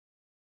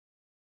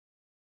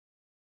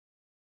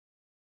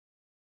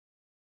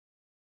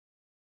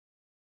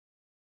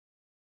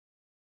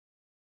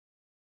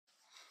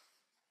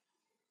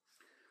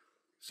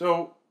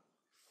So,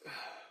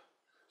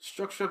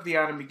 structure of the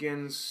atom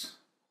begins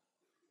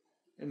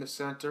in the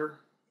center.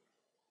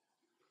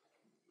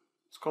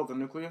 It's called the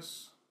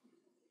nucleus.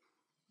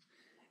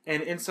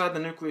 And inside the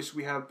nucleus,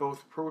 we have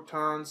both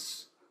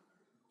protons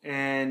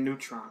and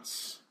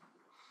neutrons.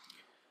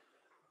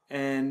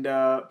 And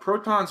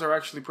protons are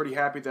actually pretty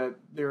happy that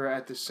they're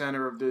at the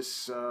center of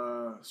this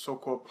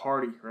so-called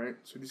party, right?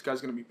 So these guys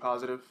are going to be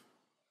positive.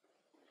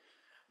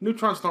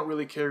 Neutrons don't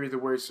really care either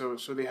way, so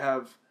they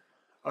have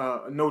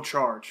no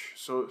charge.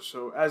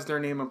 So as their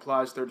name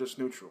implies, they're just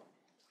neutral.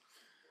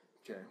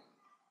 Okay.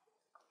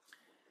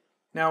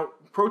 Now,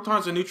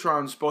 protons and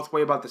neutrons both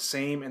weigh about the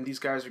same, and these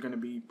guys are going to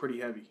be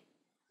pretty heavy,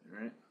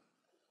 right?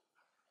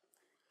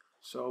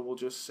 So we'll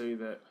just say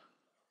that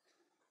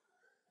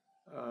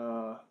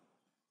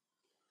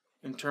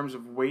in terms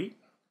of weight,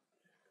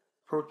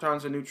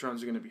 protons and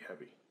neutrons are going to be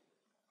heavy.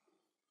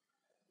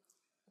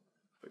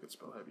 If I could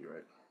spell heavy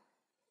right.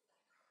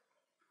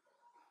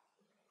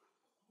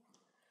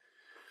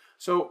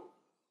 So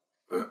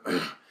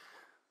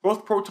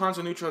both protons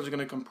and neutrons are going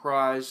to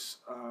comprise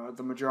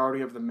the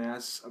majority of the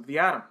mass of the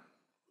atom.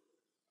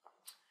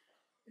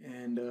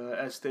 And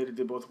as stated,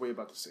 they both weigh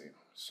about the same.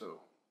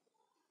 So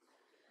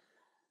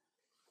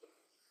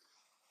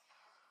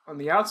on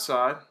the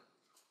outside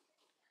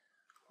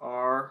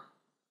are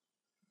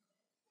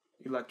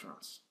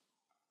electrons.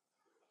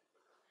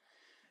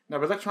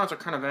 Now, electrons are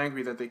kind of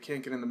angry that they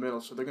can't get in the middle,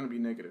 so they're going to be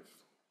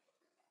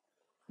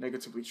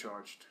negatively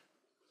charged.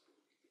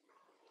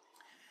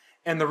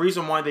 And the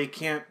reason why they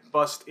can't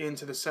bust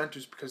into the center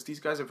is because these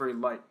guys are very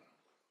light.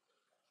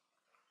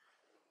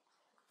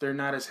 They're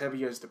not as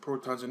heavy as the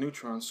protons and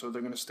neutrons, so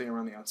they're going to stay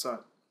around the outside.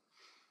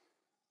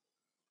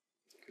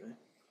 Okay.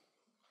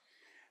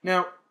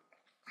 Now,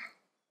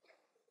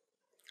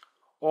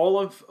 all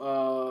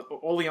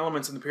the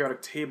elements in the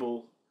periodic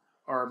table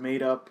are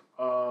made up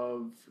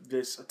of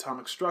this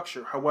atomic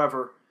structure.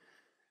 However,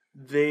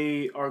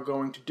 they are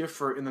going to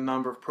differ in the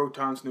number of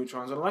protons,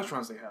 neutrons, and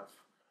electrons they have.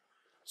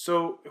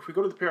 So if we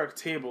go to the periodic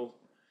table,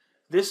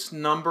 this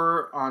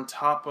number on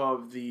top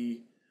of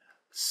the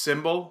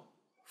symbol,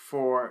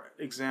 for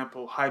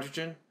example,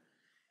 hydrogen,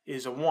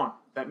 is a 1.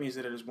 That means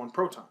that it is 1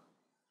 proton.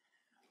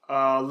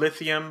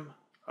 Lithium,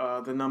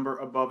 the number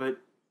above it,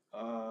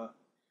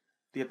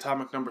 the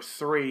atomic number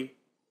 3,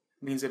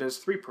 means it has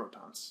 3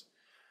 protons.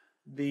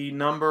 The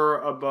number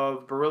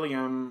above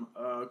beryllium,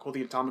 called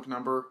the atomic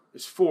number,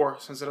 is 4,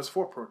 since it has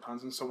 4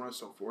 protons, and so on and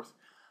so forth.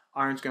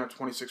 Iron's going to have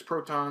 26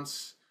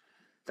 protons.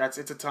 That's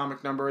its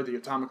atomic number. The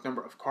atomic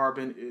number of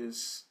carbon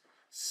is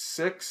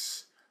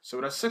 6, so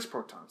it has 6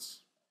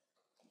 protons.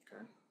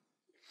 Okay.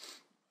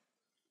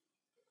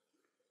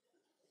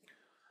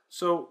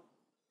 So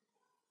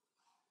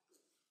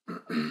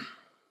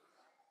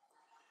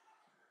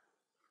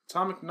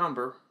atomic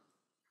number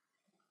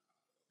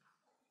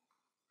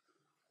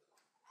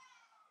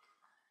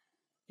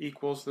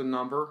equals the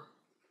number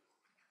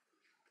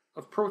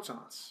of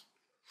protons.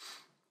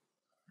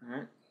 All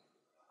right.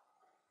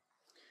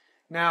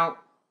 Now,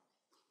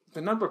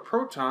 the number of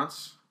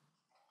protons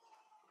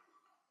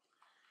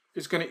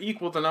is going to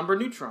equal the number of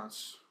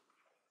neutrons.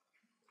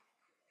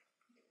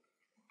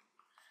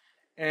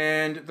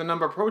 And the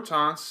number of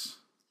protons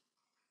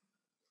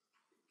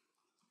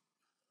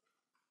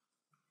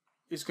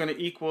is going to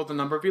equal the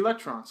number of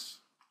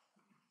electrons.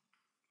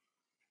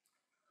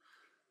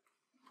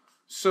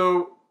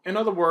 So, in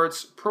other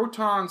words,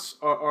 protons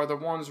are the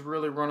ones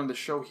really running the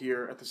show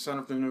here at the center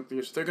of the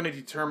nucleus. They're going to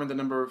determine the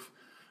number of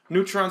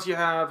neutrons you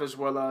have as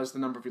well as the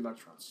number of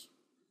electrons.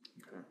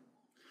 Okay.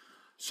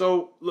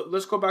 So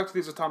let's go back to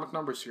these atomic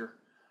numbers here.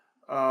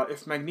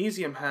 If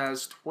magnesium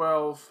has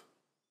 12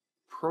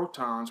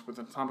 protons with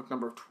an atomic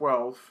number of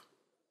 12,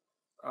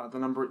 the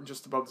number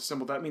just above the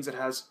symbol, that means it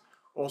has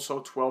also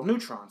 12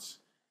 neutrons.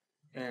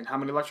 And how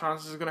many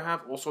electrons is it going to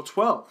have? Also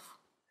 12.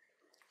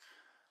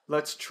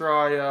 Let's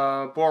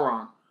try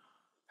boron.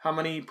 How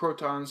many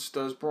protons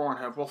does boron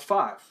have? Well,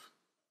 5.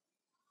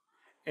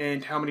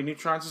 And how many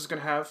neutrons is it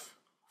going to have?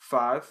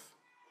 5.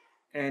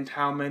 And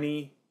how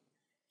many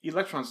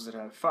electrons does it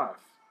have? 5.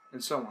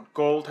 And so on.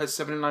 Gold has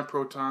 79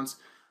 protons,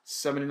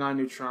 79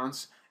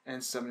 neutrons,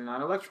 and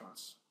 79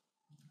 electrons.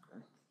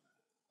 Okay.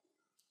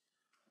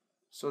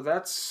 So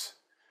that's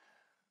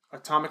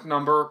atomic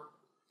number,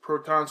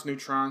 protons,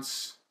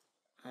 neutrons,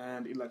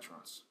 and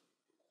electrons.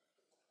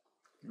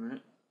 All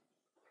right.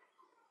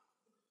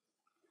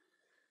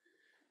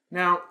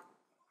 Now,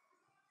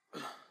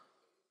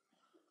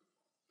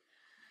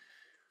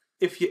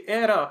 if you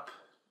add up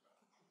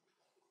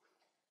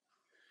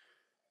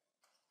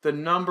the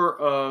number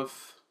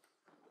of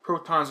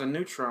protons and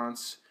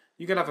neutrons,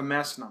 you're going to have a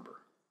mass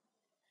number.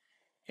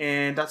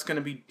 And that's going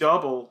to be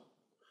double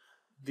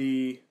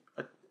the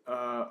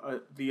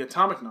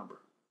atomic number.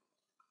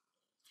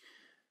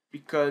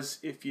 Because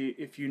if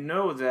you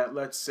know that,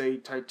 let's say,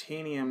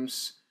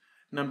 titanium's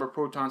number of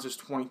protons is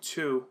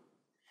 22,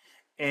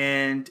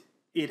 and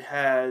it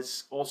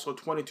has also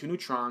 22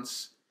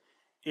 neutrons,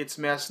 its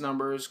mass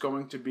number is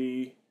going to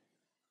be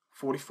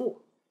 44.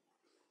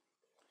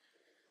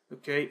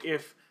 Okay,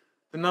 if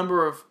the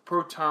number of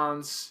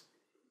protons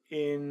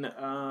in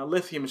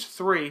lithium is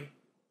 3,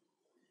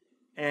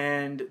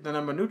 and the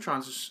number of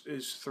neutrons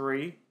is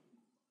 3,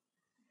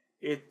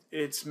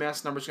 its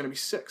mass number is going to be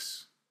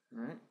 6,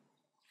 right?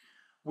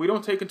 We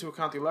don't take into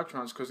account the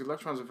electrons because the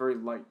electrons are very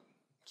light,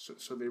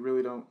 so they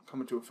really don't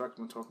come into effect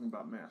when talking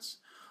about mass.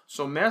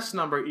 So mass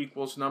number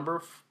equals number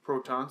of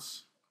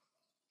protons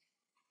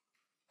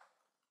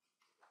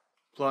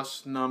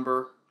plus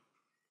number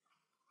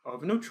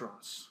of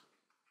neutrons.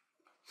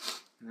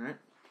 All right.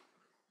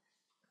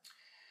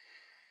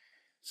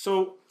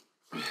 So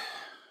the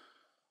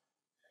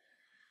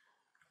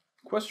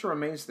question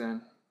remains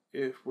then,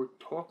 if we're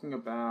talking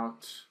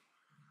about,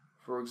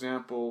 for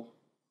example,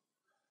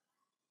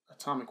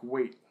 atomic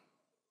weight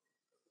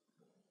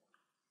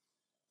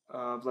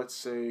of, let's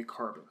say,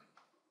 carbon,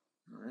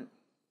 all right?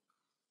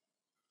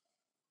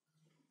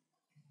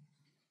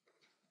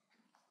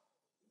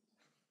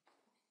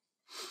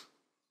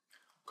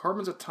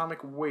 Carbon's atomic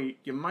weight,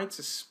 you might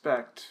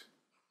suspect,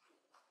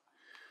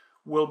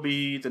 will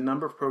be the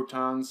number of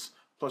protons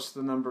plus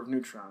the number of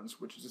neutrons,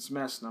 which is its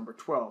mass number,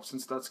 12,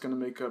 since that's going to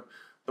make up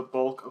the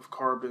bulk of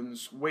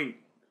carbon's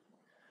weight.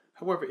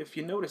 However, if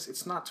you notice,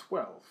 it's not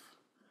 12.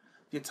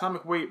 The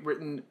atomic weight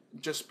written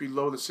just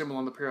below the symbol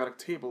on the periodic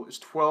table is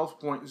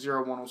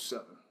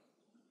 12.0107.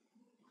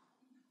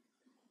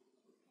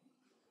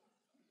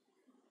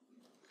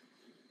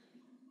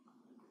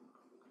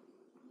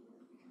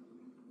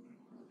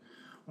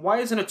 Why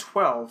isn't it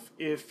 12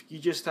 if you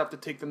just have to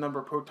take the number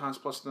of protons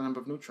plus the number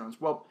of neutrons?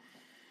 Well,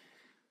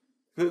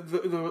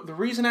 the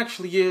reason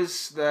actually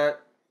is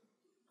that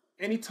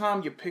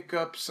anytime you pick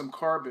up some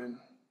carbon,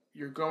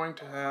 you're going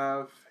to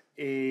have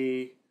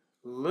a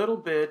little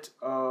bit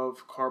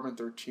of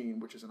carbon-13,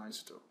 which is an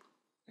isotope.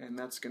 And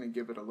that's going to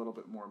give it a little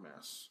bit more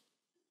mass.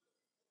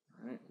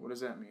 All right, what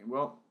does that mean?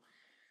 Well,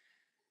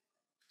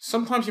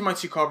 sometimes you might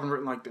see carbon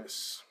written like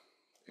this.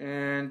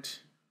 And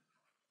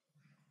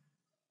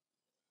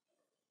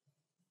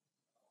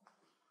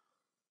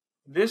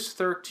this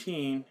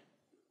 13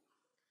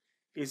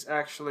 is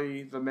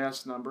actually the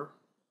mass number,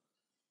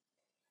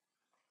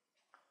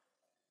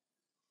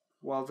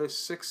 while this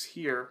 6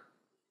 here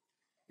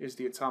is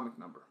the atomic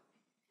number.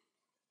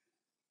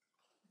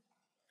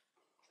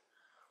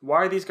 Why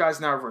are these guys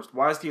now reversed?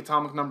 Why is the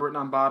atomic number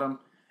written on bottom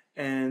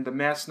and the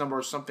mass number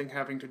or something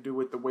having to do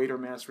with the weight or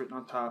mass written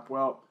on top?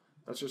 Well,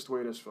 that's just the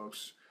way it is,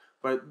 folks.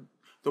 But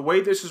the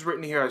way this is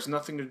written here has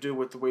nothing to do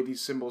with the way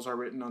these symbols are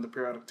written on the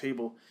periodic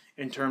table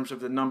in terms of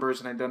the numbers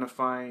and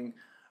identifying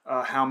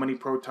how many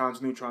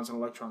protons, neutrons, and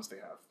electrons they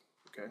have.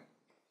 Okay.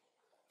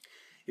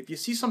 If you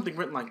see something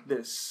written like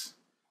this,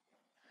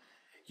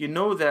 you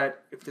know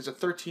that if there's a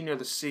 13 near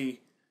the C,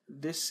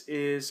 this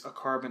is a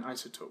carbon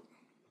isotope,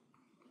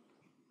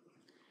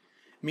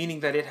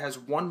 meaning that it has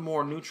one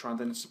more neutron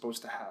than it's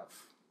supposed to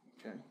have.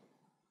 Okay.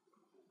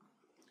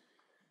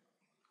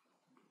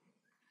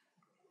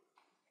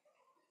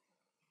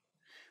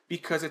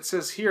 Because it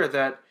says here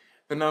that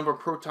the number of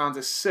protons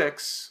is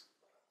 6,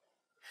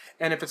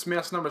 and if its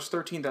mass number is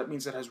 13, that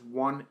means it has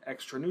one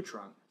extra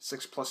neutron.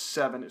 6 plus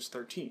 7 is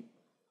 13.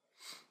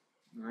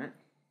 All right?